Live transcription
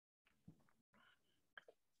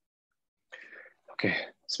Okay.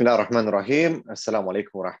 Bismillah ar-Rahman ar-Rahim. Assalamu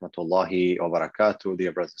alaikum wa rahmatullahi wa barakatuh.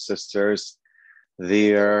 Dear brothers and sisters,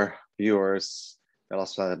 dear viewers, may Allah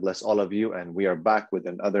subhanahu wa ta'ala bless all of you. And we are back with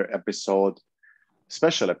another episode,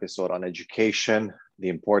 special episode on education, the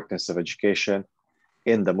importance of education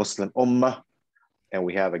in the Muslim Ummah. And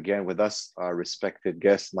we have again with us our respected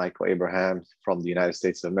guest, Michael Abraham from the United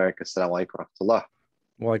States of America. Assalamu alaikum wa rahmatullah.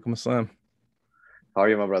 Wa alaikum assalam. How are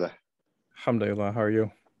you, my brother? Alhamdulillah. How are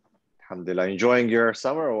you? Alhamdulillah. Enjoying your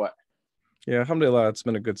summer or what? Yeah, alhamdulillah. It's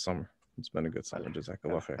been a good summer.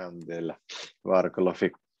 Jazakallah khair. Alhamdulillah. Barakallah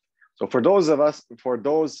fiqh. So for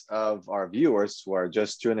those of our viewers who are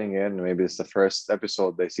just tuning in, maybe it's the first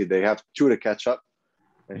episode they see, they have two to catch up,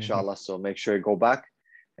 inshallah. So make sure you go back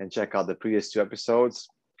and check out the previous two episodes.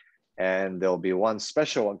 And there'll be one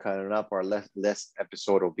special one coming up. Our last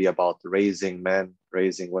episode will be about raising men,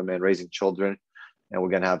 raising women, raising children. And we're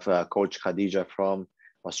going to have Coach Khadija from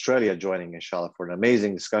Australia joining, inshallah, for an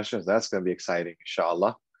amazing discussion. That's going to be exciting,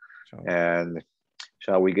 inshallah. And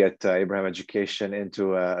shall we get Abraham education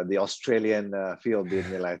into the Australian field,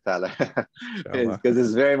 bi'idhnillah ta'ala, because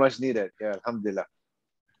it's very much needed. Yeah, alhamdulillah.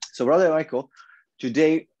 So, Brother Michael,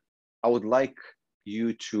 today I would like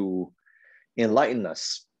you to enlighten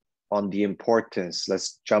us on the importance.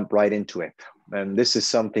 Let's jump right into it. And this is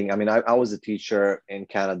something, I mean, I was a teacher in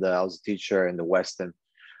Canada. I was a teacher in the West. And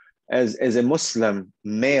as a Muslim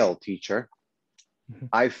male teacher,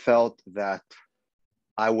 I felt that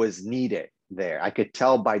I was needed there. I could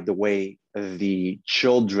tell by the way the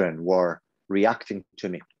children were reacting to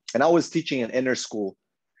me. And I was teaching an inner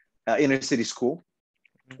city school,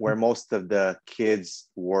 where most of the kids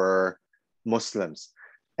were Muslims.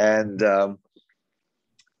 And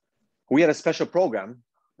we had a special program,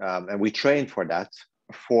 and we trained for that,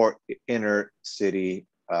 for inner city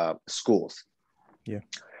schools. Yeah.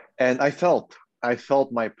 And I felt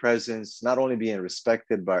my presence not only being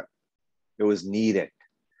respected, but it was needed.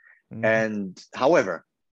 And however,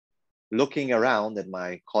 looking around at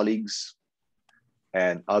my colleagues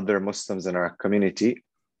and other Muslims in our community,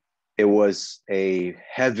 it was a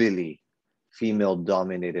heavily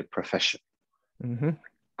female-dominated profession.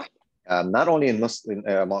 Not only in Muslim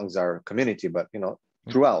amongst our community, but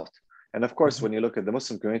throughout. And of course, when you look at the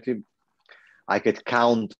Muslim community, I could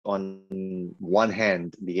count on one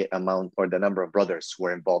hand the amount or the number of brothers who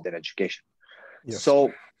were involved in education. Yes.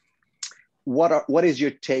 So what is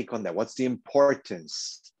your take on that? What's the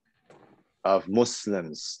importance of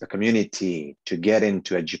Muslims, the community, to get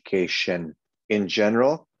into education in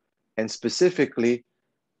general? And specifically,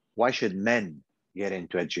 why should men get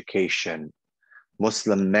into education,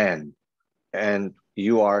 Muslim men? And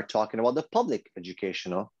you are talking about the public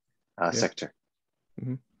educational sector.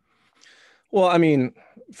 Well, I mean,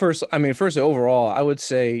 first, overall, I would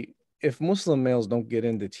say if Muslim males don't get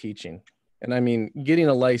into teaching, and I mean, getting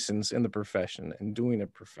a license in the profession and doing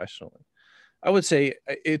it professionally, I would say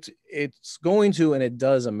it's going to, and it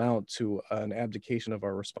does amount to an abdication of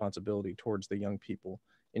our responsibility towards the young people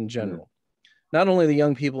in general. Not only the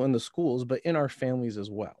young people in the schools, but in our families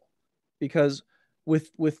as well. Because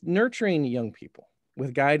with nurturing young people,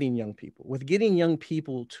 with guiding young people, with getting young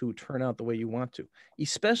people to turn out the way you want to,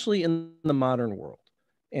 especially in the modern world.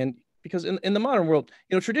 And because in the modern world,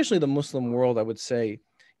 traditionally the Muslim world, I would say,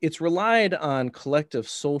 it's relied on collective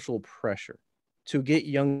social pressure to get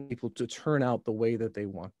young people to turn out the way that they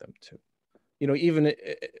want them to.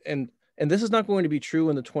 And this is not going to be true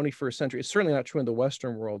in the 21st century. It's certainly not true in the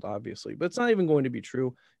Western world, obviously, but it's not even going to be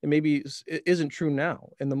true. And maybe it isn't true now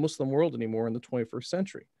in the Muslim world anymore in the 21st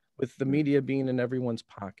century, with the media being in everyone's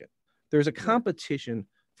pocket. There's a competition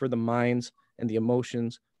for the minds and the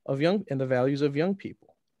emotions of young and the values of young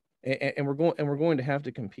people. And we're going to have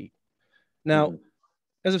to compete. Now,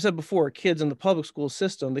 as I've said before, kids in the public school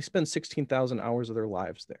system, they spend 16,000 hours of their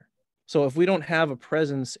lives there. So if we don't have a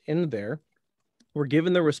presence in there, we're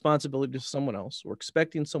giving the responsibility to someone else. We're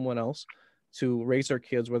expecting someone else to raise our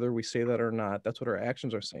kids, whether we say that or not. That's what our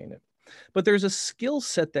actions are saying it. But there's a skill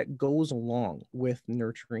set that goes along with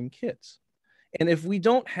nurturing kids. And if we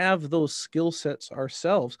don't have those skill sets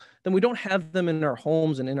ourselves, then we don't have them in our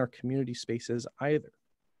homes and in our community spaces either.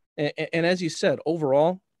 And as you said,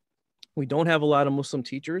 overall, we don't have a lot of Muslim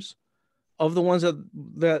teachers. Of the ones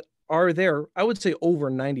that are there, I would say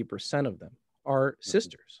over 90% of them are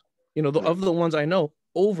sisters. Of the ones I know,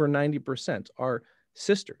 over 90% are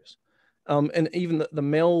sisters. And even the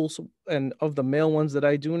males, and of the male ones that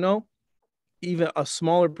I do know, even a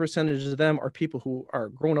smaller percentage of them are people who are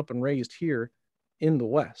grown up and raised here in the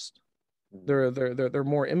West. They're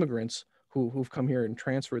more immigrants who've come here and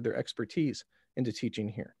transferred their expertise into teaching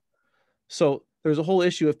here. So there's a whole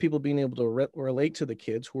issue of people being able to relate to the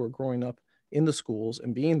kids who are growing up in the schools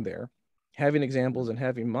and being there, having examples and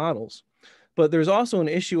having models. But there's also an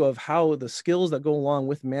issue of how the skills that go along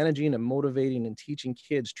with managing and motivating and teaching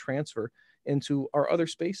kids transfer into our other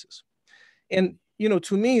spaces. And,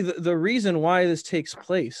 to me, the reason why this takes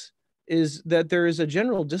place is that there is a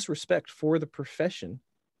general disrespect for the profession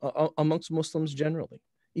amongst Muslims generally,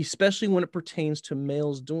 especially when it pertains to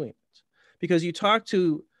males doing it. Because you talk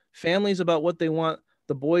to families about what they want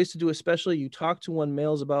the boys to do, especially you talk to young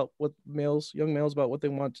males about what they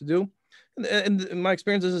want to do. And in my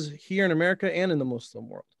experience, this is here in America and in the Muslim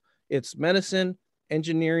world. It's medicine,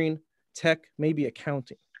 engineering, tech, maybe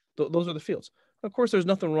accounting. Those are the fields. Of course, there's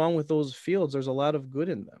nothing wrong with those fields. There's a lot of good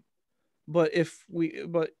in them. But if we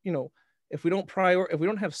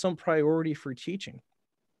don't have some priority for teaching,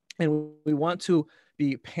 and we want to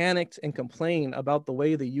be panicked and complain about the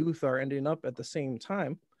way the youth are ending up at the same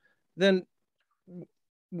time, then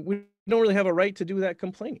we don't really have a right to do that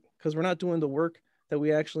complaining, because we're not doing the work that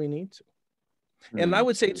we actually need to. And I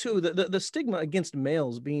would say too, the stigma against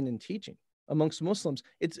males being in teaching amongst Muslims,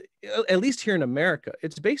 it's, at least here in America,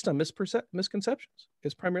 it's based on misconceptions.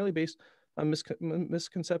 It's primarily based on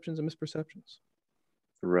misconceptions and misperceptions.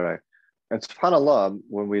 Right. And subhanAllah,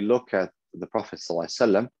 when we look at the Prophet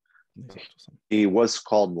ﷺ, he was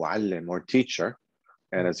called mu'allim, or teacher.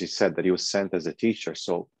 And as you said, that he was sent as a teacher.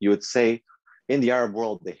 So you would say in the Arab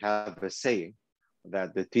world, they have a saying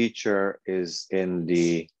that the teacher is in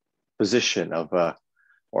the position of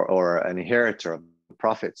or an inheritor of the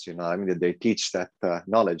prophets, that they teach that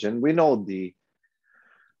knowledge. And we know the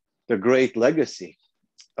great legacy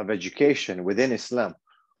of education within Islam.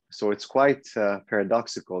 So it's quite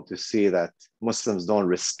paradoxical to see that Muslims don't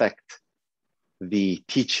respect the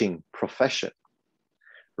teaching profession,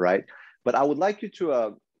 right? But I would like you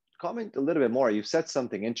to comment a little bit more. You said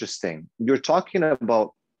something interesting. You're talking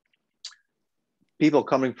about people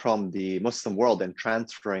coming from the Muslim world and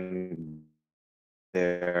transferring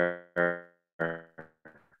their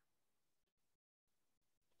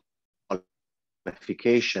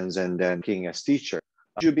qualifications and then working as teacher.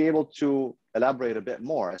 Would you be able to elaborate a bit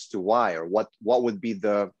more as to why, or what would be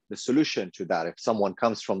the solution to that? If someone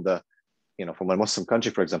comes from from a Muslim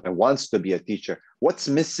country, for example, and wants to be a teacher, what's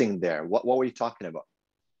missing there? What were you talking about?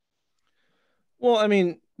 Well, I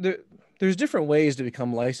mean, there's different ways to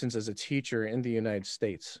become licensed as a teacher in the United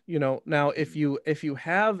States. Now if you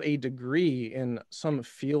have a degree in some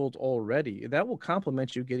field already, that will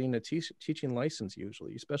complement you getting a teaching license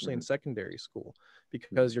usually, especially in secondary school,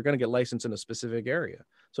 because you're going to get licensed in a specific area.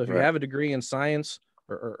 So if you have a degree in science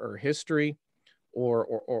or history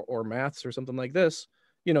or maths or something like this,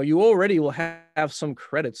 you already will have some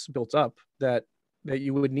credits built up that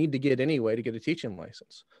you would need to get anyway to get a teaching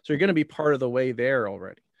license. So you're going to be part of the way there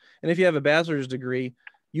already. And if you have a bachelor's degree,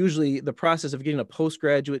 usually the process of getting a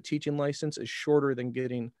postgraduate teaching license is shorter than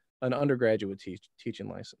getting an undergraduate teaching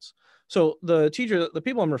license. So the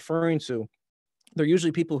people I'm referring to, they're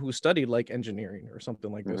usually people who studied like engineering or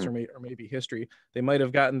something like this, or maybe history. They might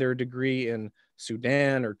have gotten their degree in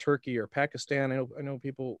Sudan or Turkey or Pakistan. I know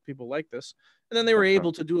people like this. And then they were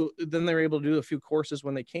able to do a few courses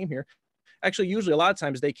when they came here. Actually, usually a lot of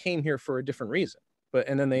times they came here for a different reason,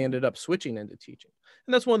 and then they ended up switching into teaching.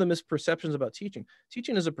 And that's one of the misperceptions about teaching.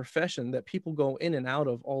 Teaching is a profession that people go in and out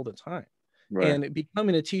of all the time. Right. And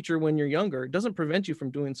becoming a teacher when you're younger doesn't prevent you from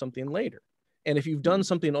doing something later. And if you've done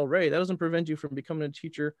something already, that doesn't prevent you from becoming a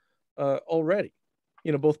teacher already,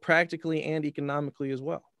 both practically and economically as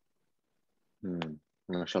well.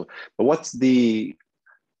 Mashallah. But what's the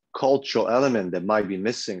cultural element that might be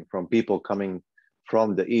missing from people coming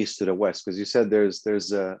from the east to the west? Because you said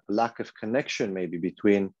there's a lack of connection maybe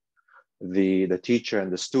between the teacher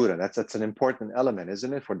and the student. That's an important element,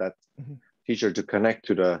 isn't it, for that teacher to connect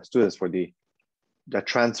to the students, for the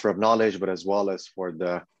transfer of knowledge, but as well as for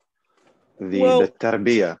the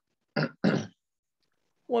tarbiyah.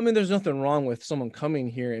 Well, I mean, there's nothing wrong with someone coming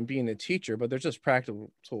here and being a teacher, but there's just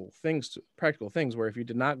practical things where if you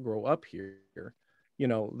did not grow up here,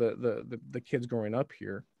 the kids growing up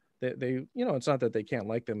here, they it's not that they can't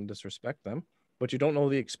like them and disrespect them, but you don't know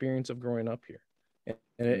the experience of growing up here.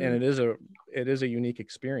 And it is a unique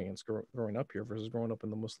experience growing up here versus growing up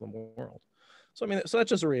in the Muslim world. So, I mean, so that's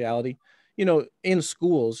just a reality. In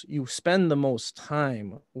schools, you spend the most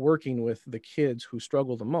time working with the kids who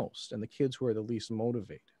struggle the most and the kids who are the least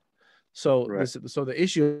motivated. So the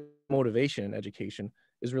issue of motivation in education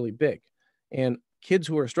is really big. And kids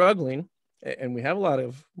who are struggling, and we have a lot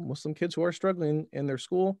of Muslim kids who are struggling in their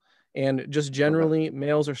school, and just generally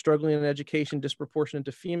males are struggling in education disproportionate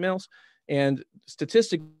to females. And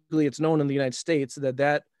statistically, it's known in the United States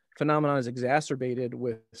that phenomenon is exacerbated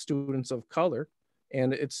with students of color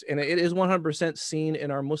And it is 100% seen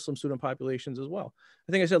in our Muslim student populations as well.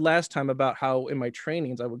 I think I said last time about how in my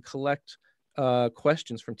trainings I would collect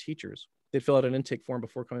questions from teachers. They'd fill out an intake form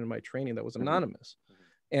before coming to my training that was anonymous.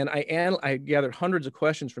 And I gathered hundreds of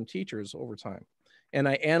questions from teachers over time, and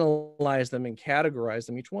I analyzed them and categorized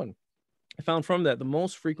them each one. I found from that the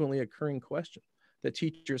most frequently occurring question that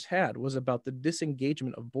teachers had was about the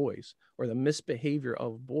disengagement of boys or the misbehavior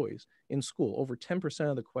of boys in school. Over 10%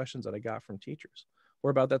 of the questions that I got from teachers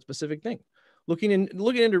were about that specific thing. Looking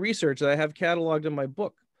into research that I have cataloged in my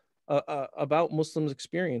book about Muslims'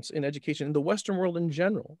 experience in education in the Western world in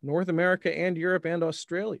general, North America and Europe and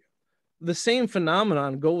Australia. The same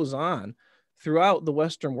phenomenon goes on throughout the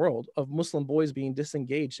Western world of Muslim boys being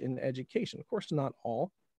disengaged in education. Of course, not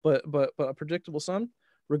all, but a predictable sum,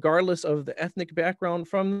 regardless of the ethnic background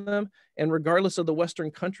from them and regardless of the Western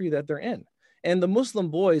country that they're in. And the Muslim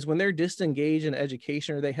boys, when they're disengaged in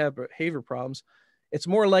education or they have behavior problems, it's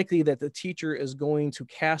more likely that the teacher is going to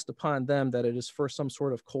cast upon them that it is for some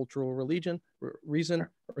sort of cultural reason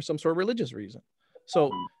or some sort of religious reason.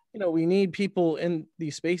 So, we need people in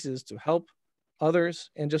these spaces to help others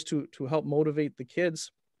and just to help motivate the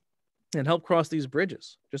kids and help cross these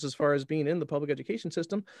bridges, just as far as being in the public education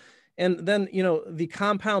system. And then, the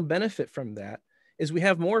compound benefit from that is we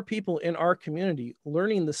have more people in our community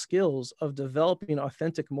learning the skills of developing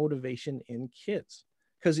authentic motivation in kids.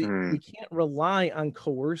 Because we can't rely on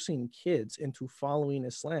coercing kids into following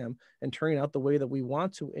Islam and turning out the way that we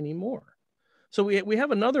want to anymore. So we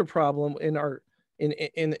have another problem in our in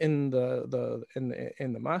the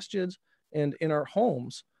masjids and in our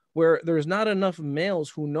homes where there's not enough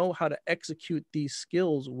males who know how to execute these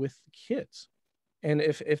skills with kids. And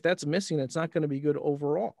if that's missing, it's not going to be good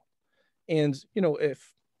overall. And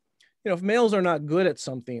if males are not good at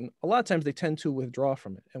something, a lot of times they tend to withdraw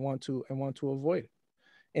from it and want to avoid it.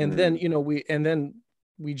 And then,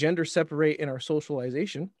 we gender separate in our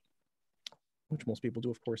socialization, which most people do,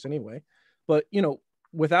 of course, anyway. But,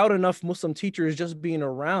 without enough Muslim teachers just being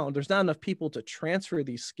around, there's not enough people to transfer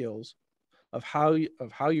these skills of how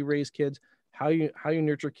you raise kids, how you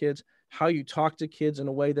nurture kids, how you talk to kids in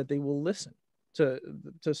a way that they will listen to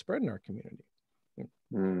spread in our community.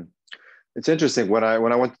 It's interesting. When I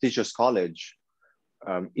went to Teachers College,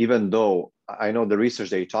 even though I know the research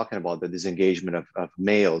that you're talking about, the disengagement of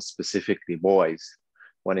males, specifically boys,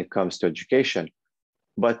 when it comes to education,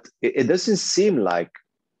 but it doesn't seem like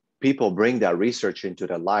people bring that research into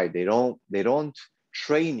the light. They don't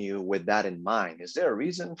train you with that in mind. Is there a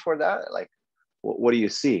reason for that? Like, what do you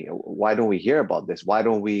see? Why don't we hear about this? Why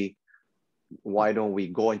don't we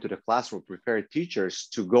go into the classroom, prepare teachers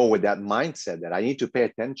to go with that mindset that I need to pay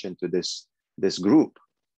attention to this group?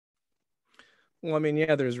 Well, I mean,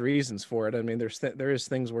 yeah, there's reasons for it. I mean, there is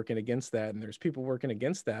things working against that, and there's people working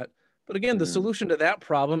against that. But again, the solution to that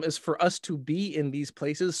problem is for us to be in these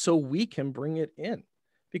places so we can bring it in.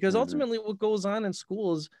 Because ultimately what goes on in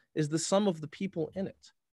schools is the sum of the people in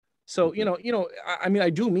it. So, I mean, I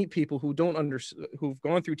do meet people who've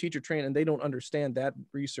gone through teacher training and they don't understand that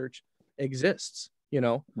research exists,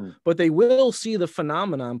 but they will see the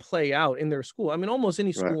phenomenon play out in their school. I mean, almost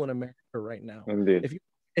any school in America right now. Indeed.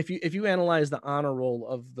 If you analyze the honor roll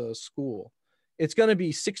of the school, it's going to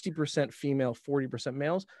be 60% female, 40%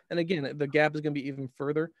 males. And again, the gap is going to be even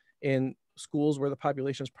further in schools where the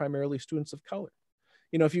population is primarily students of color.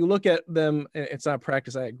 If you look at them, it's not a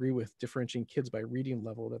practice I agree with, differentiating kids by reading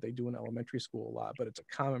level that they do in elementary school a lot, but it's a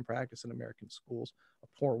common practice in American schools, a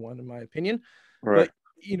poor one in my opinion. Right. But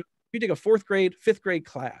if you take a 4th grade, 5th grade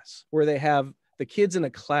class where they have the kids in a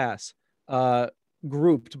class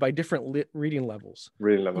grouped by different reading levels.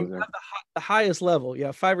 Reading levels, yeah. The highest level,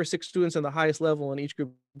 5 or 6 students in the highest level in each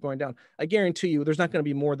group going down. I guarantee you there's not going to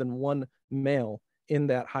be more than one male in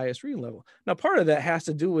that highest reading level. Now, part of that has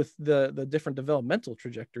to do with the different developmental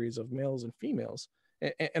trajectories of males and females,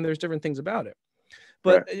 and there's different things about it.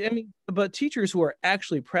 But I mean, but teachers who are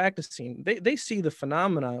actually practicing, they see the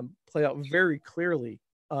phenomenon play out very clearly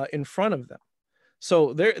in front of them.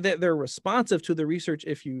 So they're responsive to the research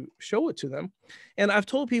if you show it to them. And I've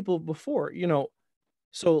told people before,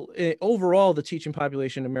 so overall, the teaching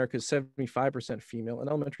population in America is 75% female. In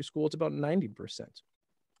elementary school, it's about 90%.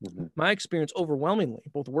 My experience overwhelmingly,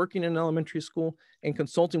 both working in elementary school and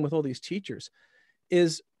consulting with all these teachers,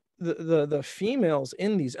 is the females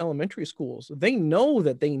in these elementary schools, they know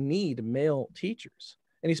that they need male teachers.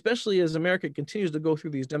 And especially as America continues to go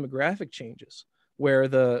through these demographic changes, where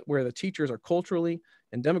the teachers are culturally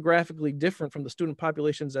and demographically different from the student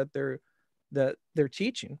populations that they're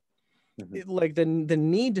teaching, like the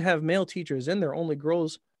need to have male teachers in there only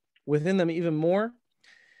grows within them even more.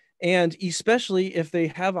 And especially if they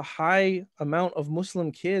have a high amount of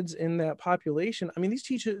Muslim kids in that population, I mean,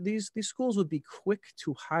 these schools would be quick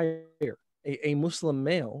to hire a Muslim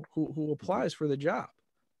male who applies for the job,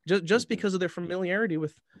 just because of their familiarity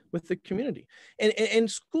with the community. And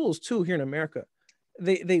schools too here in America,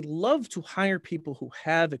 they love to hire people who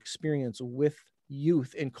have experience with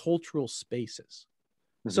youth in cultural spaces.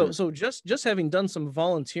 So just having done some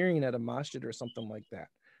volunteering at a masjid or something like that,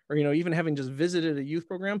 or even having just visited a youth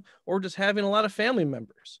program, or just having a lot of family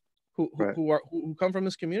members Right. who come from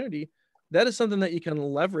this community, that is something that you can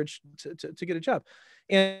leverage to get a job.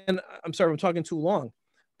 And I'm sorry, I'm talking too long,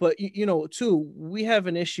 but too, we have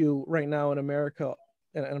an issue right now in America,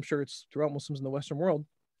 and I'm sure it's throughout Muslims in the Western world.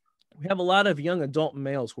 We have a lot of young adult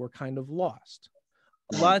males who are kind of lost.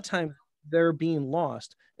 A lot of times their being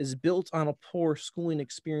lost is built on a poor schooling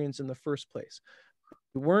experience in the first place.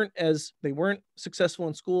 They weren't successful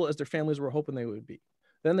in school as their families were hoping they would be.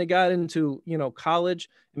 Then they got into college,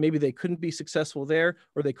 and maybe they couldn't be successful there,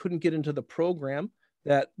 or they couldn't get into the program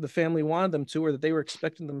that the family wanted them to, or that they were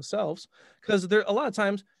expecting themselves. Because there a lot of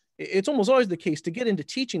times, it's almost always the case, to get into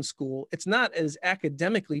teaching school, it's not as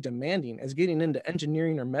academically demanding as getting into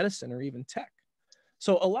engineering or medicine or even tech.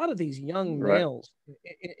 So a lot of these young Right. males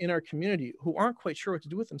in our community who aren't quite sure what to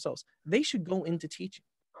do with themselves, they should go into teaching.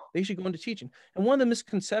 They should go into teaching. And one of the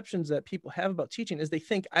misconceptions that people have about teaching is they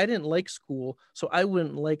think, I didn't like school, so I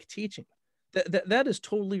wouldn't like teaching. That is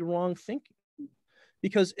totally wrong thinking,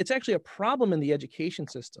 because it's actually a problem in the education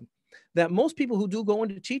system that most people who do go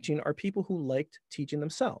into teaching are people who liked teaching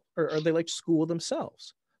themselves, or they liked school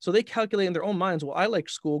themselves. So they calculate in their own minds, well, I liked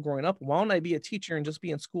school growing up. Why don't I be a teacher and just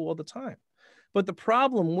be in school all the time? But the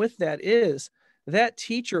problem with that is that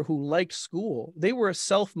teacher who liked school, they were a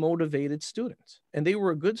self-motivated student and they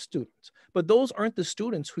were a good student. But those aren't the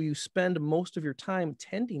students who you spend most of your time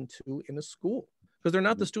tending to in a school, because they're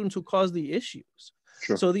not the students who cause the issues.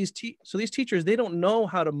 Sure. So these teachers, they don't know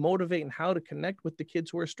how to motivate and how to connect with the kids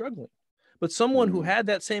who are struggling. But someone who had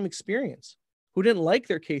that same experience, who didn't like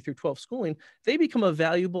their K through 12 schooling, they become a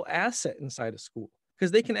valuable asset inside of school,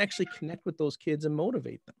 because they can actually connect with those kids and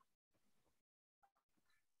motivate them.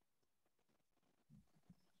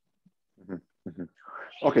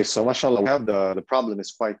 Okay, so mashallah, we have the problem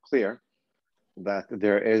is quite clear, that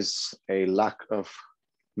there is a lack of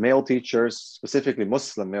male teachers, specifically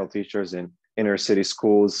Muslim male teachers in inner city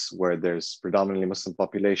schools where there's predominantly Muslim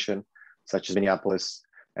population, such as Minneapolis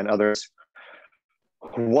and others.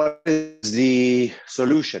 What is the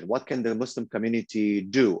solution? What can the Muslim community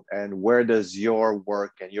do? And where does your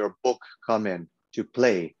work and your book come in to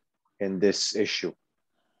play in this issue?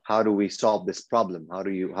 How do we solve this problem? How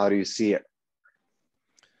do you see it?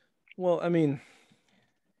 Well, I mean,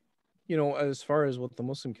 as far as what the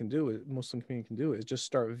Muslim community can do, is just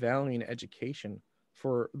start valuing education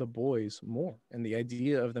for the boys more, and the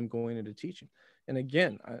idea of them going into teaching. And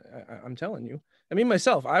again, I'm telling you, I mean,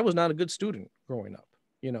 myself, I was not a good student growing up,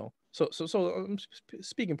 So I'm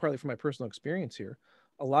speaking partly from my personal experience here.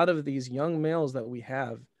 A lot of these young males that we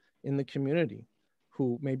have in the community,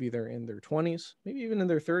 who maybe they're in their 20s, maybe even in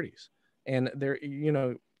their 30s, and they're,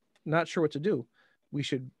 not sure what to do, we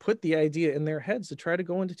should put the idea in their heads to try to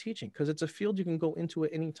go into teaching, because it's a field you can go into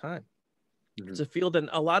at any time. It's a field that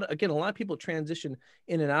a lot of people transition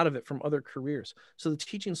in and out of it from other careers. So the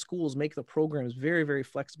teaching schools make the programs very, very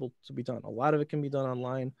flexible to be done. A lot of it can be done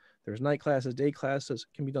online. There's night classes, day classes,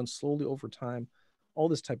 can be done slowly over time, all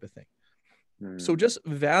this type of thing. So just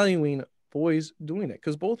valuing boys doing it,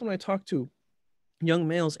 because both when I talk to young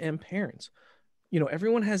males and parents,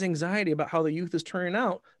 everyone has anxiety about how the youth is turning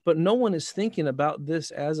out, but no one is thinking about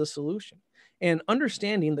this as a solution and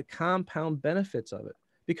understanding the compound benefits of it.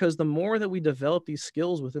 Because the more that we develop these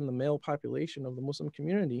skills within the male population of the Muslim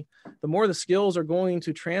community, the more the skills are going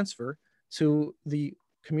to transfer to the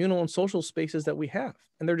communal and social spaces that we have.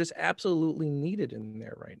 And they're just absolutely needed in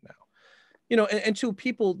there right now. And to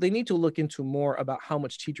people, they need to look into more about how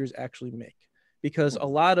much teachers actually make, because a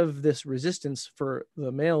lot of this resistance for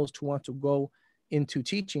the males to want to go into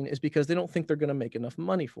teaching is because they don't think they're going to make enough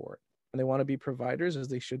money for it, and they want to be providers as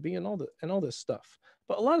they should be, and all this stuff.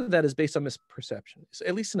 But a lot of that is based on misperception,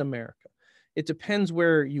 at least in America. It depends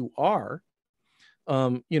where you are.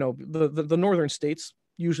 The northern states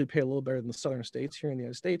usually pay a little better than the southern states. Here in the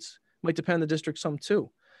United States, might depend on the district some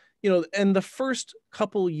too. And the first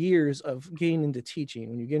couple years of getting into teaching,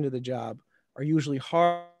 when you get into the job, are usually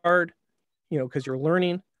hard, because you're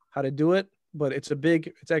learning how to do it. But it's a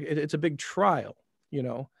big trial,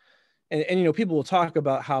 and people will talk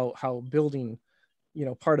about how building,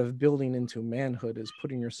 part of building into manhood is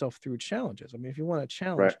putting yourself through challenges. I mean, if you want a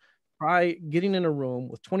challenge, Right. try getting in a room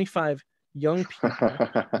with 25 young people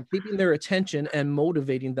and keeping their attention and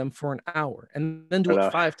motivating them for an hour, and then do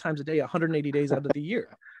it 5 times a day, 180 days out of the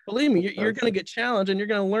year. Believe me, you're going to get challenged, and you're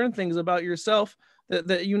going to learn things about yourself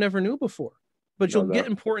that you never knew before. But you'll get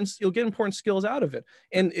important skills out of it.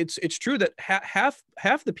 And it's true that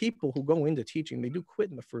half the people who go into teaching, they do quit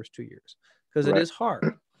in the first 2 years because it is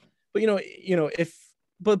hard.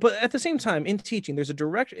 But but at the same time, in teaching, there's a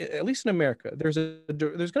direct, at least in America, there's going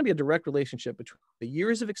to be a direct relationship between the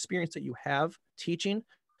years of experience that you have teaching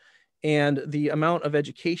and the amount of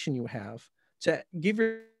education you have to give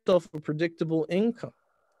yourself a predictable income.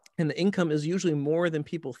 And the income is usually more than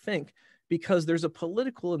people think, because there's a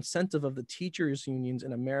political incentive of the teachers unions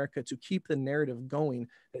in America to keep the narrative going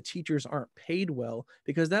that teachers aren't paid well,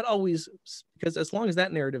 because as long as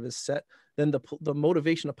that narrative is set, then the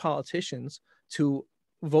motivation of politicians to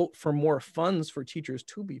vote for more funds for teachers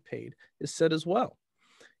to be paid is set as well.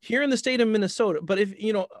 Here in the state of Minnesota, but if,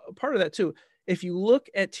 part of that too, if you look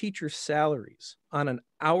at teacher salaries on an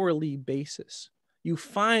hourly basis, you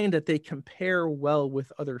find that they compare well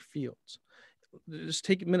with other fields. Just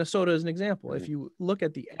take Minnesota as an example. If you look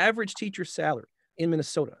at the average teacher salary in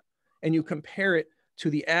Minnesota and you compare it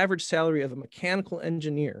to the average salary of a mechanical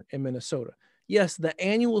engineer in Minnesota, yes, the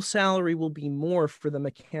annual salary will be more for the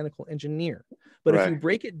mechanical engineer. But if you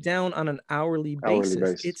break it down on an hourly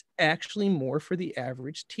basis, it's actually more for the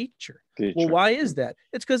average teacher. Well, why is that?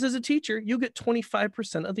 It's because as a teacher, you get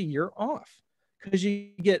 25% of the year off, because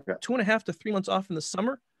you get 2.5 to 3 months off in the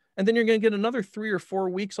summer, and then you're going to get another 3 or 4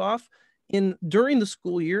 weeks off during the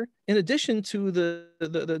school year, in addition to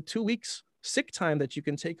the 2 weeks sick time that you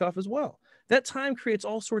can take off as well. That time creates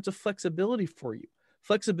all sorts of flexibility for you.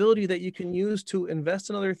 Flexibility that you can use to invest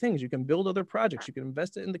in other things. You can build other projects. You can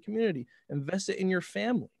invest it in the community, invest it in your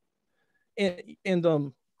family. And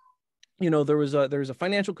there was a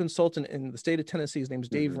financial consultant in the state of Tennessee. His name's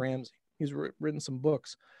Dave Ramsey. He's written some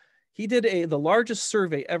books. He did the largest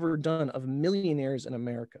survey ever done of millionaires in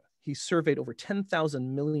America. He surveyed over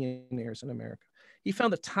 10,000 millionaires in America. He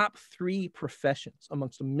found the top 3 professions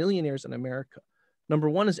amongst the millionaires in America. Number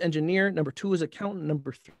 1 is engineer. Number 2 is accountant.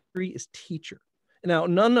 Number 3 is teacher. Now,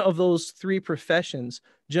 none of those 3 professions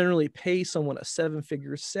generally pay someone a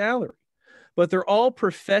 7-figure salary, but they're all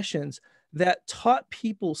professions that taught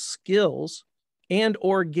people skills and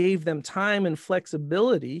or gave them time and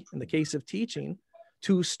flexibility, in the case of teaching,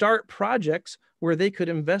 to start projects where they could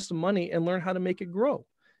invest money and learn how to make it grow.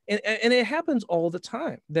 And it happens all the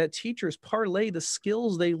time that teachers parlay the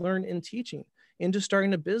skills they learn in teaching into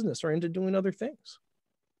starting a business or into doing other things.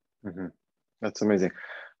 That's amazing.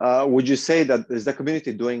 Would you say that is the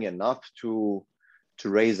community doing enough to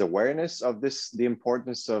raise awareness of the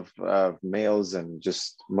importance of males and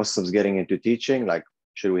just Muslims getting into teaching? Like,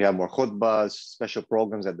 should we have more khutbahs, special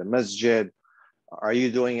programs at the masjid? Are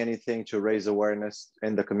you doing anything to raise awareness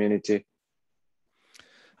in the community?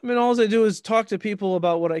 I mean, all I do is talk to people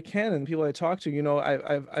about what I can, and people I talk to,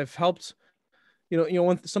 I've helped,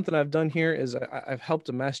 something I've done here is I've helped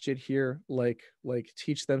a masjid here, like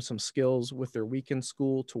teach them some skills with their weekend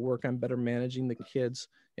school to work on better managing the kids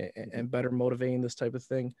and better motivating this type of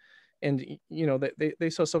thing. And, they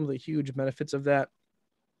saw some of the huge benefits of that,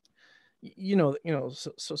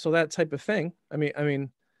 so that type of thing. I mean,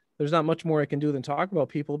 there's not much more I can do than talk about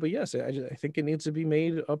people, but yes, I think it needs to be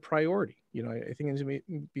made a priority. I think it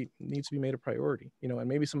needs to be made a priority, and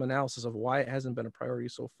maybe some analysis of why it hasn't been a priority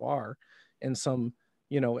so far, and some,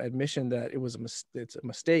 admission that it's a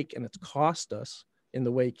mistake and it's cost us in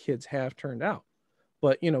the way kids have turned out.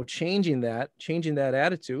 But, changing that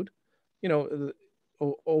attitude,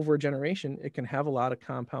 over a generation, it can have a lot of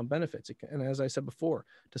compound benefits. And as I said before,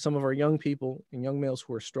 to some of our young people and young males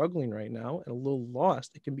who are struggling right now and a little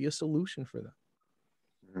lost, it can be a solution for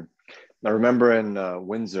them. I remember in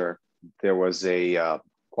Windsor, there was a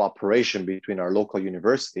cooperation between our local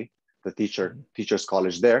university, the teachers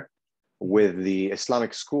college there, with the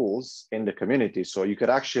Islamic schools in the community. So you could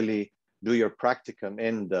actually do your practicum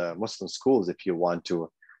in the Muslim schools if you want to.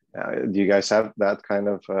 Do you guys have that kind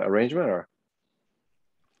of arrangement, or?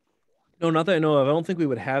 No, not that I know of. I don't think we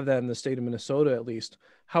would have that in the state of Minnesota, at least.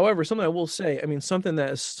 However, something I will say, something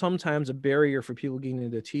that is sometimes a barrier for people getting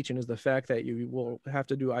into teaching is the fact that you will have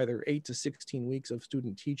to do either 8 to 16 weeks of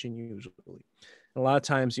student teaching usually. And a lot of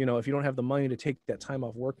times, if you don't have the money to take that time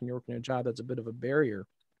off work and you're working a job, that's a bit of a barrier.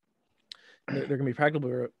 There can be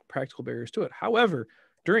practical barriers to it. However,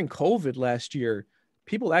 during COVID last year,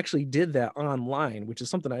 people actually did that online, which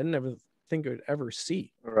is something I didn't ever think I would ever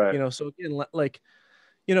see. Right. So again, like,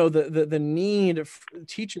 the need for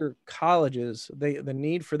teacher colleges, the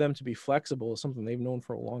need for them to be flexible is something they've known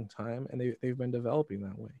for a long time, and they've been developing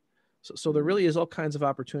that way. So there really is all kinds of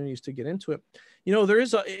opportunities to get into it.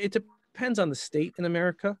 It depends on the state in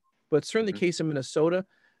America, but certainly the case in Minnesota,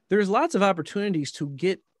 there's lots of opportunities to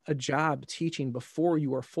get a job teaching before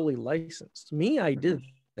you are fully licensed. Me, I did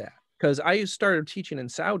that because I started teaching in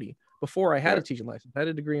Saudi before I had a teaching license. I had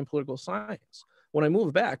a degree in political science. When I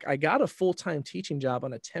moved back, I got a full-time teaching job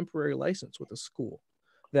on a temporary license with a school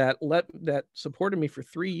that supported me for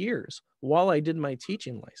 3 years while I did my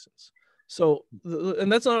teaching license. So,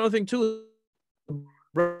 and that's another thing too.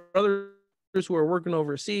 Brothers who are working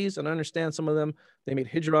overseas, and I understand some of them, they made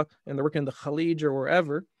hijrah and they're working in the Khalij or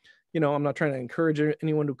wherever. I'm not trying to encourage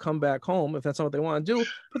anyone to come back home if that's not what they want to do,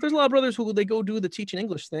 but there's a lot of brothers who they go do the teaching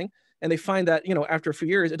English thing and they find that, after a few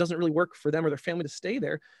years, it doesn't really work for them or their family to stay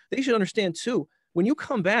there. They should understand too, when you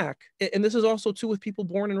come back, and this is also too with people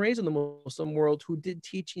born and raised in the Muslim world who did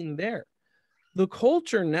teaching there, the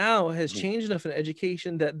culture now has changed enough in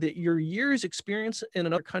education that your years experience in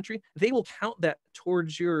another country, they will count that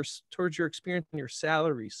towards your experience in your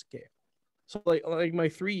salary scale. So like my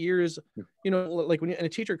 3 years, like when you're in a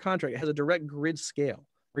teacher contract, it has a direct grid scale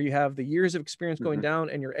where you have the years of experience going down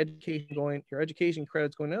and your education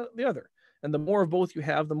credits going out the other. And the more of both you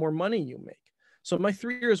have, the more money you make. So my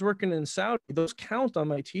 3 years working in Saudi, those count on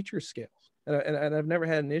my teacher scales. And I've never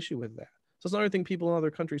had an issue with that. So it's another thing people in other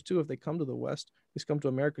countries too, if they come to the West, please come to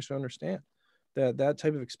America, should understand that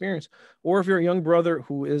type of experience. Or if you're a young brother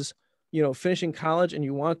who is, finishing college and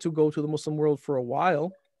you want to go to the Muslim world for a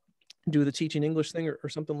while, do the teaching English thing or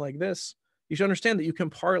something like this, you should understand that you can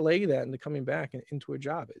parlay that into coming back into a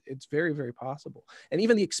job. It's very, very possible. And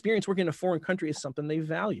even the experience working in a foreign country is something they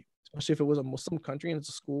value, especially if it was a Muslim country and it's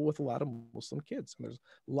a school with a lot of Muslim kids. And there's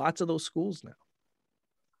lots of those schools now.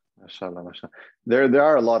 MashaAllah, mashallah. There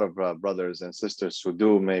are a lot of brothers and sisters who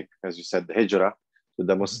do make, as you said, the hijrah to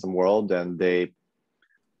the Muslim world, and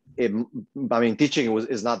teaching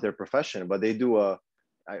is not their profession, but they do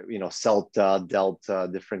dealt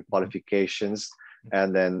different qualifications,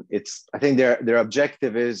 and then I think their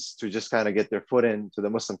objective is to just kind of get their foot into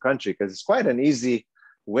the Muslim country, because it's quite an easy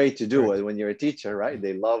way to do it when you're a teacher, right?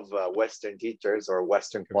 They love Western teachers or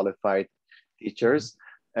Western qualified teachers.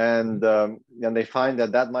 And they find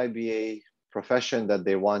that might be a profession that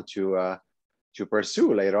they want to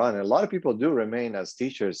pursue later on. And a lot of people do remain as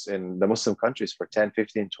teachers in the Muslim countries for 10,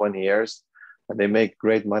 15, 20 years, and they make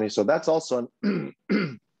great money. So that's also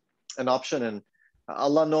an option. And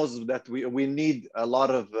Allah knows that we need a lot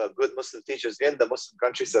of good Muslim teachers in the Muslim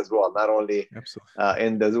countries as well, not only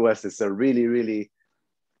in the West. It's a really, really,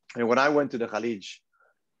 and when I went to the Khalij,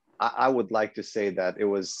 I would like to say that I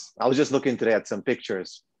was just looking today at some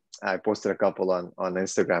pictures. I posted a couple on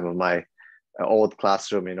Instagram of my old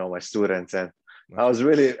classroom, my students. And I was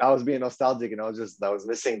being nostalgic, and I was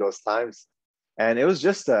missing those times. And it was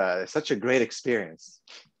just such a great experience.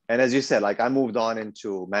 And as you said, like I moved on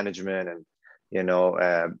into management and,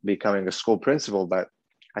 becoming a school principal. But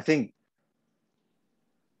I think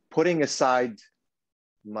putting aside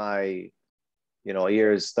my,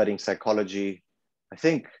 years studying psychology, I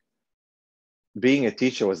think being a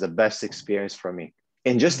teacher was the best experience for me,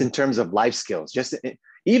 and just in terms of life skills,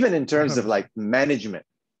 even in terms of like management,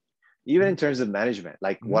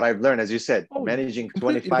 like what I've learned, as you said, managing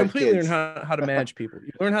 25 you completely kids. learn how to manage people.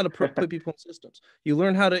 You learn how to put people in systems. You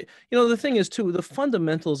learn how to, the thing is too, the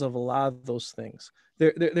fundamentals of a lot of those things,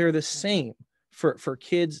 they're the same for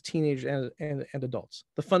kids, teenagers, and adults,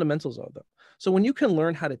 the fundamentals of them. So when you can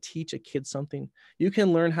learn how to teach a kid something, you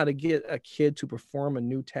can learn how to get a kid to perform a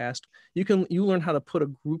new task. You learn how to put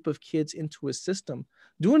a group of kids into a system.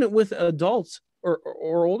 Doing it with adults or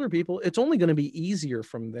older people, it's only going to be easier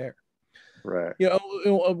from there. Right.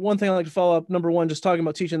 One thing I like to follow up, number one, just talking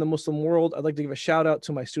about teaching the Muslim world, I'd like to give a shout out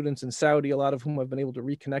to my students in Saudi, a lot of whom I've been able to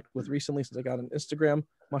reconnect with recently since I got on Instagram.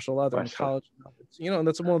 MashaAllah, they're in college. And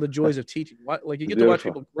that's one of the joys of teaching. Like you get to watch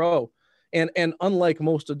people grow. And unlike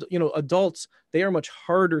most, adults, they are much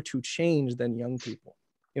harder to change than young people.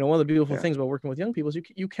 One of the beautiful things about working with young people is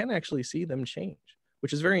you can actually see them change,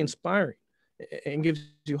 which is very inspiring and gives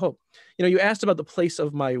you hope. You asked about the place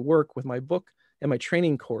of my work with my book and my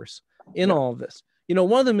training course in all of this.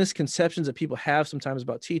 One of the misconceptions that people have sometimes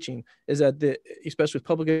about teaching is that especially with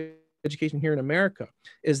public education here in America,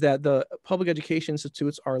 is that the public education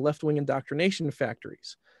institutes are left-wing indoctrination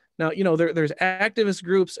factories. Now, there's activist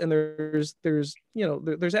groups and there's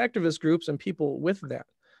activist groups and people with that,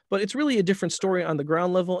 but it's really a different story on the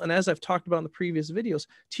ground level. And as I've talked about in the previous videos,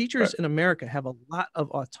 teachers in America have a lot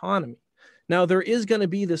of autonomy. Now, there is going to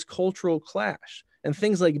be this cultural clash, and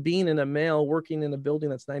things like being a male working in a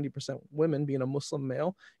building that's 90% women, being a Muslim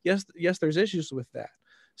male. Yes, there's issues with that.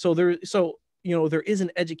 So there is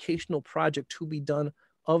an educational project to be done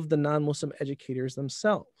of the non-Muslim educators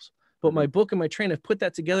themselves. But my book and my training have put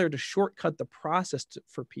that together to shortcut the process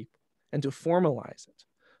for people and to formalize it.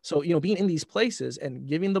 So, being in these places and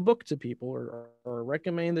giving the book to people or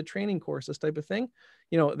recommending the training course, this type of thing,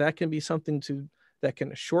 that can be something that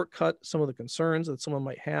can shortcut some of the concerns that someone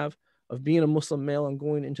might have of being a Muslim male and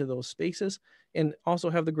going into those spaces, and also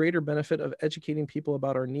have the greater benefit of educating people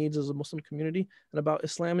about our needs as a Muslim community and about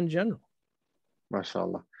Islam in general.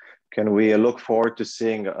 MashaAllah. Can we look forward to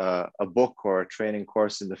seeing a book or a training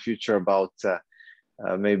course in the future about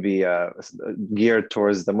maybe geared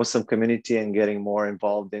towards the Muslim community and getting more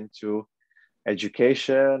involved into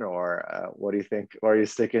education, or what do you think? Or are you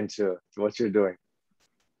sticking to what you're doing?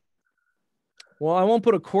 Well, I won't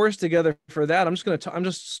put a course together for that. I'm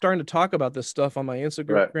just starting to talk about this stuff on my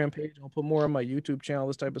Instagram page. I'll put more on my YouTube channel,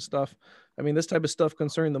 this type of stuff. I mean, this type of stuff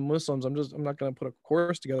concerning the Muslims, I'm not going to put a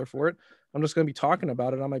course together for it. I'm just going to be talking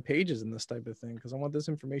about it on my pages and this type of thing, because I want this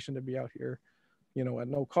information to be out here, at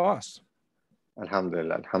no cost.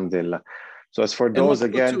 Alhamdulillah, alhamdulillah. So as for those,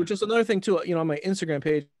 again, just another thing too, on my Instagram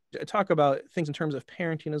page, I talk about things in terms of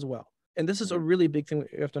parenting as well. And this is a really big thing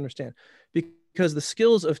that you have to understand, because the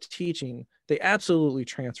skills of teaching, they absolutely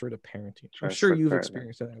transfer to parenting. I'm sure you've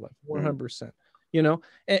experienced that in your life, 100%.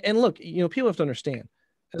 And look, people have to understand,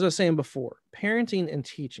 as I was saying before, parenting and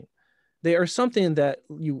teaching, they are something that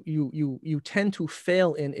you tend to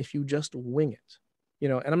fail in if you just wing it.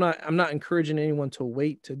 And I'm not encouraging anyone to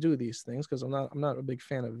wait to do these things, because I'm not a big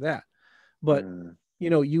fan of that. But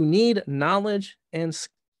you need knowledge and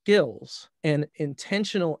skills and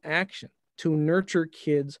intentional action to nurture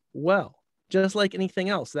kids well, just like anything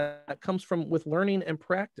else that comes with learning and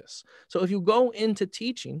practice. So if you go into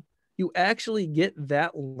teaching, you actually get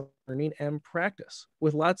that learning and practice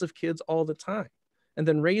with lots of kids all the time. And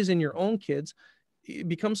then raising your own kids, it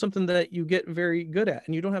becomes something that you get very good at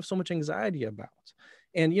and you don't have so much anxiety about.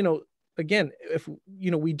 And, again, if,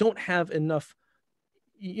 we don't have enough,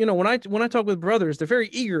 when I talk with brothers, they're very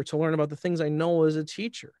eager to learn about the things I know as a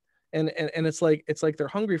teacher. And it's like they're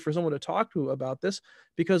hungry for someone to talk to about this,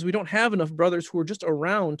 because we don't have enough brothers who are just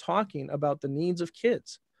around talking about the needs of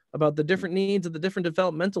kids, about the different needs of the different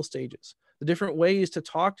developmental stages, the different ways to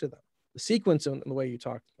talk to them, the sequence in the way you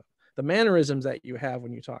talk to them, the mannerisms that you have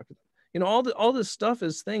when you talk to them. All this stuff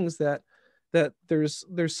is things that there's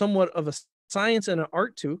somewhat of a science and an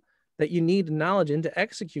art to, that you need knowledge in to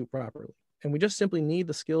execute properly. And we just simply need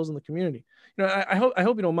the skills in the community. I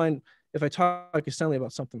hope you don't mind if I talk extensively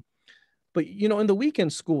about something. But, in the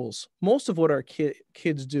weekend schools, most of what our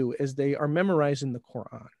kids do is they are memorizing the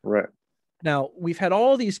Quran. Right. Now, we've had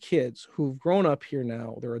all these kids who've grown up here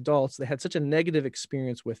now, they're adults. They had such a negative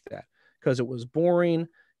experience with that because it was boring.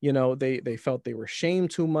 They felt they were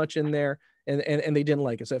shamed too much in there, and they didn't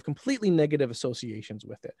like it. So they have completely negative associations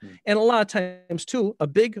with it. And a lot of times too, a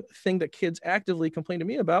big thing that kids actively complain to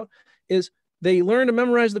me about is they learn to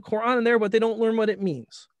memorize the Quran in there, but they don't learn what it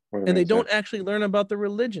means. And they don't actually learn about the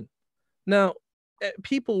religion. Now,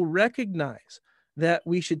 people recognize that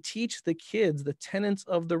we should teach the kids the tenets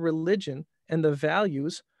of the religion and the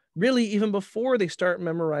values really even before they start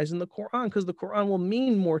memorizing the Quran, because the Quran will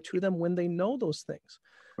mean more to them when they know those things.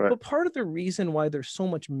 Right. But part of the reason why there's so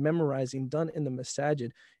much memorizing done in the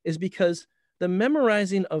masajid is because the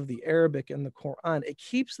memorizing of the Arabic and the Quran, it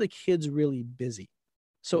keeps the kids really busy.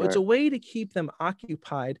 So it's a way to keep them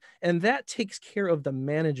occupied, and that takes care of the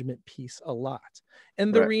management piece a lot.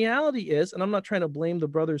 And the reality is, and I'm not trying to blame the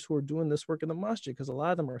brothers who are doing this work in the masjid, because a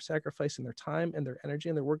lot of them are sacrificing their time and their energy,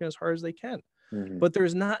 and they're working as hard as they can. But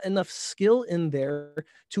there's not enough skill in there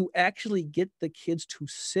to actually get the kids to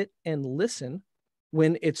sit and listen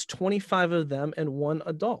when it's 25 of them and one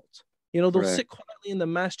adult. They'll sit quietly in the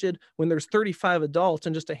masjid when there's 35 adults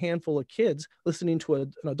and just a handful of kids listening to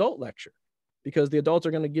an adult lecture, because the adults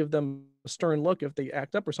are going to give them a stern look if they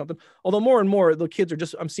act up or something. Although more and more the kids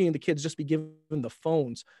are I'm seeing the kids just be given the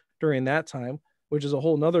phones during that time, which is a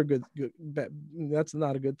whole nother good that's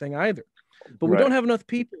not a good thing either. But we don't have enough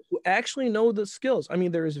people who actually know the skills. I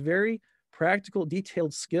mean, there is very practical,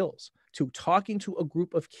 detailed skills to talking to a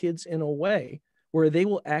group of kids in a way where they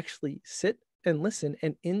will actually sit and listen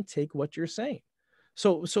and intake what you're saying.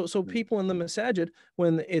 So people in the masajid,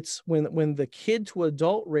 when the kid to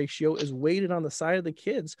adult ratio is weighted on the side of the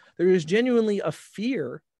kids, there is genuinely a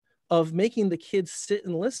fear of making the kids sit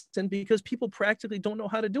and listen, because people practically don't know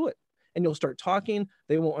how to do it. And you'll start talking,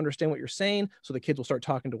 they won't understand what you're saying, so the kids will start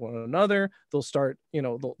talking to one another. They'll start,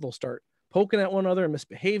 they'll start poking at one another and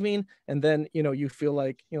misbehaving, and then you feel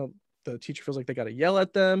like the teacher feels like they got to yell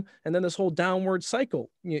at them, and then this whole downward cycle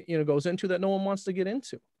goes into that no one wants to get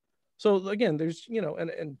into. So again, there's,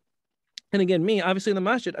 and again, me, obviously in the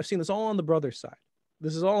masjid, I've seen this all on the brother side.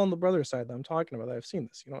 This is all on the brother side that I'm talking about. I've seen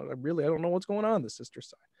this. I don't know what's going on the sister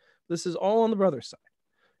side. This is all on the brother side.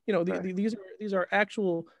 Right. These are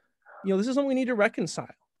actual. This is something we need to reconcile.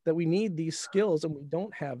 That we need these skills and we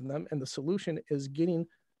don't have them. And the solution is getting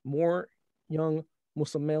more young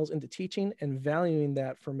Muslim males into teaching and valuing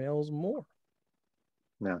that for males more.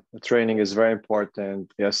 Yeah, the training is very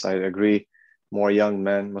important. Yes, I agree. More young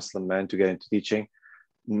men, Muslim men, to get into teaching.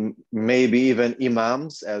 Maybe even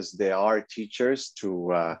imams, as they are teachers,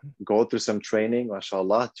 to go through some training,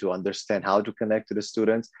 mashallah, to understand how to connect to the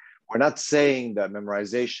students. We're not saying that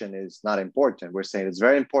memorization is not important. We're saying it's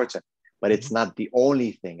very important, but it's not the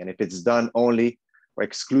only thing. And if it's done only or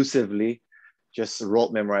exclusively, just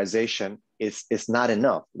rote memorization, it's not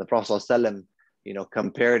enough. The Prophet ﷺ,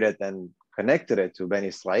 compared it and connected it to Bani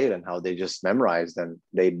Israel and how they just memorized and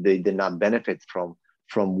they did not benefit from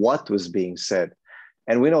what was being said.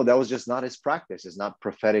 And we know that was just not his practice. It's not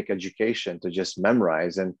prophetic education to just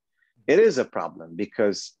memorize. And it is a problem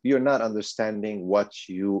because you're not understanding what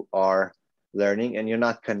you are learning and you're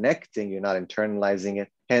not connecting, you're not internalizing it.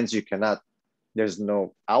 Hence, there's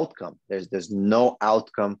no outcome. There's no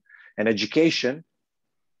outcome. And education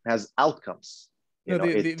has outcomes.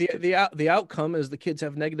 The outcome is the kids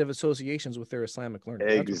have negative associations with their Islamic learning.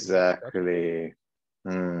 Exactly.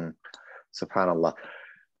 Subhanallah.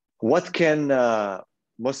 What can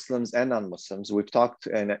Muslims and non-Muslims, we've talked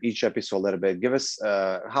in each episode a little bit, give us,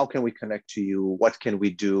 how can we connect to you? What can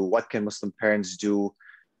we do? What can Muslim parents do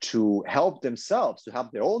to help themselves, to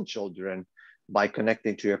help their own children by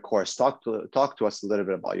connecting to your course? Talk to us a little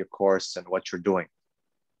bit about your course and what you're doing.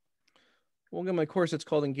 Well, again, my course, it's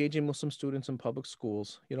called Engaging Muslim Students in Public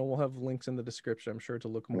Schools. We'll have links in the description, I'm sure, to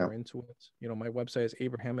look more into it. My website is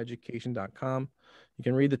abrahameducation.com. You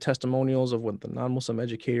can read the testimonials of what the non-Muslim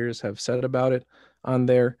educators have said about it on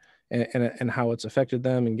there and how it's affected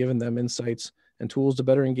them and given them insights and tools to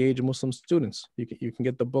better engage Muslim students. You can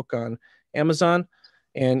get the book on Amazon.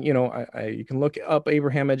 And, you can look up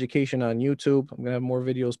Abraham Education on YouTube. I'm going to have more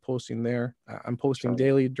videos posting there. I'm posting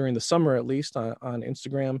daily during the summer, at least on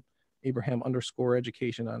Instagram.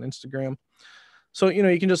 Abraham_education on Instagram. So,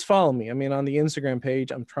 you can just follow me. I mean, on the Instagram page,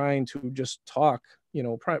 I'm trying to just talk,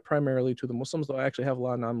 primarily to the Muslims, though I actually have a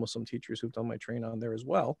lot of non-Muslim teachers who've done my training on there as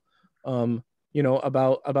well.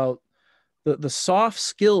 About the soft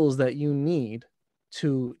skills that you need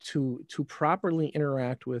to properly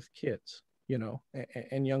interact with kids,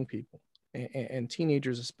 and young people and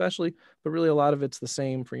teenagers especially, but really a lot of it's the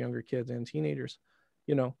same for younger kids and teenagers,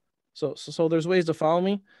 so there's ways to follow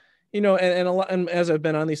me. And as I've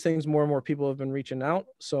been on these things, more and more people have been reaching out.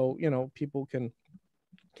 So, people can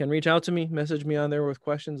reach out to me, message me on there with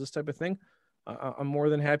questions, this type of thing. I'm more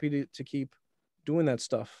than happy to keep doing that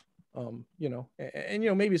stuff.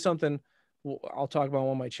 Maybe something I'll talk about on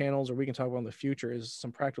one of my channels, or we can talk about in the future, is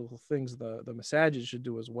some practical things the massages should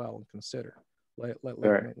do as well and consider.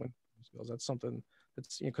 That's something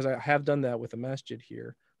that's, because I have done that with a masjid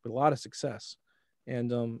here with a lot of success.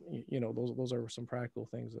 And, those are some practical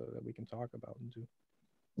things that we can talk about and do.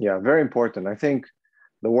 Yeah, very important. I think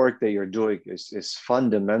the work that you're doing is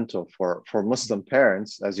fundamental for Muslim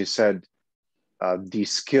parents. As you said,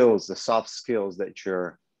 these skills, the soft skills that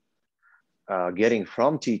you're getting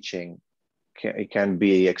from teaching, can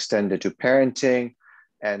be extended to parenting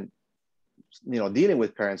and, dealing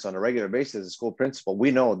with parents on a regular basis as a school principal.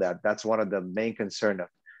 We know that that's one of the main concern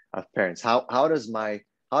of parents. How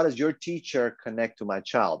does your teacher connect to my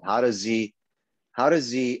child? How does he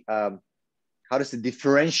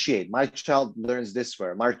differentiate? My child learns this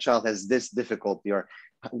way, my child has this difficulty, or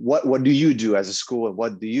what do you do as a school and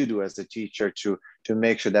what do you do as a teacher to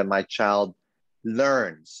make sure that my child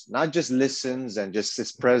learns, not just listens and just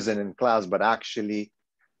is present in class, but actually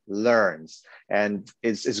learns? And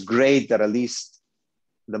it's great that at least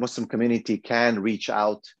the Muslim community can reach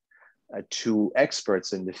out to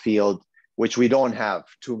experts in the field, which we don't have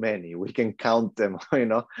too many. We can count them,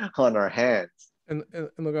 on our hands. And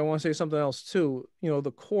look, I want to say something else too.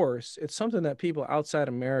 The course, it's something that people outside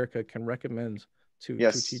America can recommend to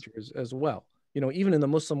teachers as well. Even in the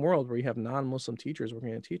Muslim world where you have non-Muslim teachers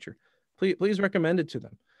working as a teacher, please recommend it to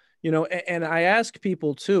them. And I ask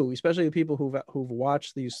people too, especially the people who've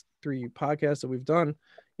watched these 3 podcasts that we've done,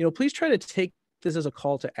 please try to take this as a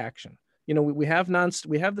call to action. We have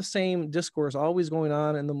the same discourse always going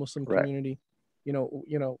on in the Muslim community.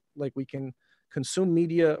 Like we can consume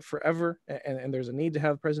media forever, and there's a need to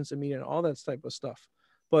have presence in media and all that type of stuff.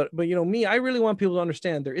 But I really want people to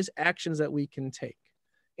understand there is actions that we can take,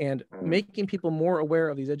 and making people more aware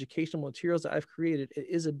of these educational materials that I've created. It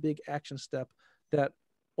is a big action step that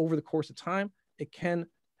over the course of time, it can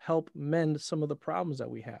help mend some of the problems that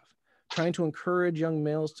we have. trying to encourage young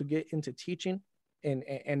males to get into teaching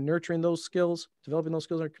and nurturing those skills, developing those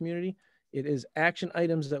skills in our community. It is action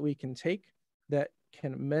items that we can take that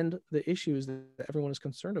can mend the issues that everyone is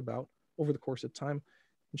concerned about over the course of time.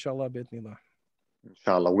 Inshallah, bi'idhnillah.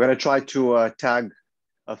 Inshallah. We're going to try to tag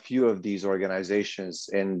a few of these organizations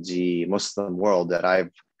in the Muslim world that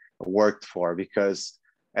I've worked for, because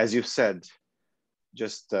as you've said,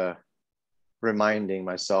 just reminding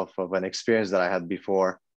myself of an experience that I had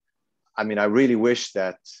before. I mean, I really wish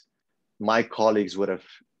that my colleagues would have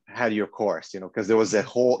had your course, because there was a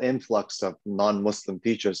whole influx of non-Muslim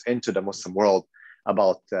teachers into the Muslim world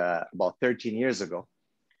about 13 years ago.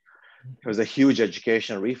 It was a huge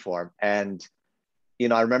educational reform. And,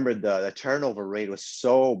 I remember the turnover rate was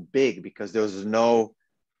so big because there was no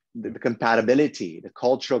the compatibility, the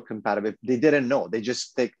cultural compatibility. They didn't know. They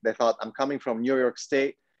thought, I'm coming from New York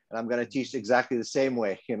State and I'm going to teach exactly the same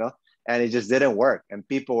way, and it just didn't work. And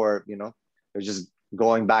people were, they're just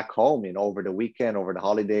going back home, over the weekend, over the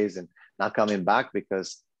holidays, and not coming back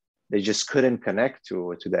because they just couldn't connect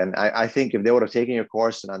to them. And I think if they would have taken your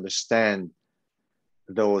course and understand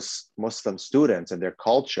those Muslim students and their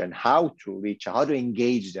culture and how to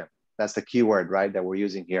engage them, that's the key word, right, that we're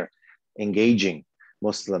using here, engaging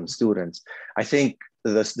Muslim students, I think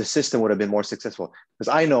the system would have been more successful.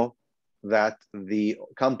 Because I know that the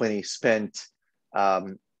company spent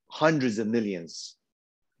hundreds of millions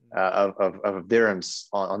of dirhams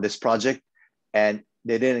on this project, and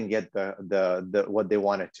they didn't get the what they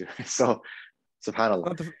wanted to. So,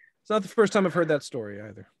 subhanAllah. It's not the first time I've heard that story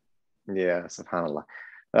either. Yeah, subhanAllah.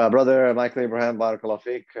 Brother Michael Abraham, barakallah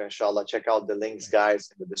fiqh. Inshallah, check out the links, guys,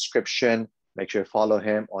 in the description. Make sure you follow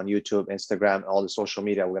him on YouTube, Instagram, all the social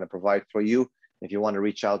media we're going to provide for you. If you want to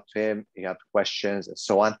reach out to him, you have questions and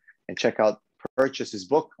so on, and purchase his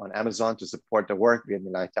book on Amazon to support the work.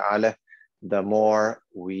 The more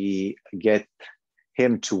we get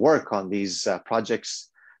him to work on these projects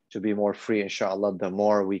to be more free, inshallah, the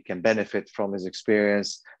more we can benefit from his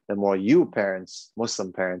experience, the more you parents,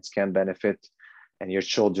 Muslim parents, can benefit, and your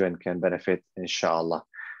children can benefit, inshallah.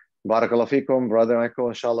 Barakallahu feekum, Brother Michael.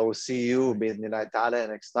 Inshallah, we'll see you bi'idhnillahi ta'ala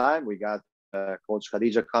next time. We got Coach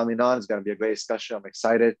Khadija coming on. It's going to be a great discussion. I'm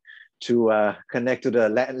excited to connect to the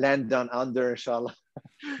land down under, inshallah,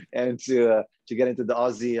 and to get into the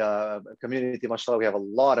Aussie community. MashaAllah, we have a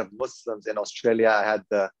lot of Muslims in Australia. I had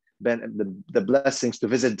the blessings to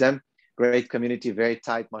visit them. Great community, very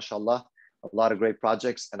tight, MashaAllah. A lot of great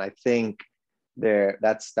projects, and I think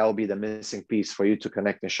that will be the missing piece for you to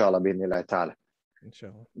connect, inshallah, bi'idhnillahi ta'ala.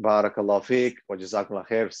 Inshallah. Barakallahu feek wa jazakumullah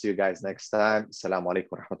khair. See you guys next time. Assalamu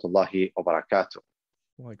alaikum wa rahmatullahi wa barakatuh.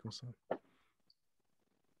 Wa alaikum assalam.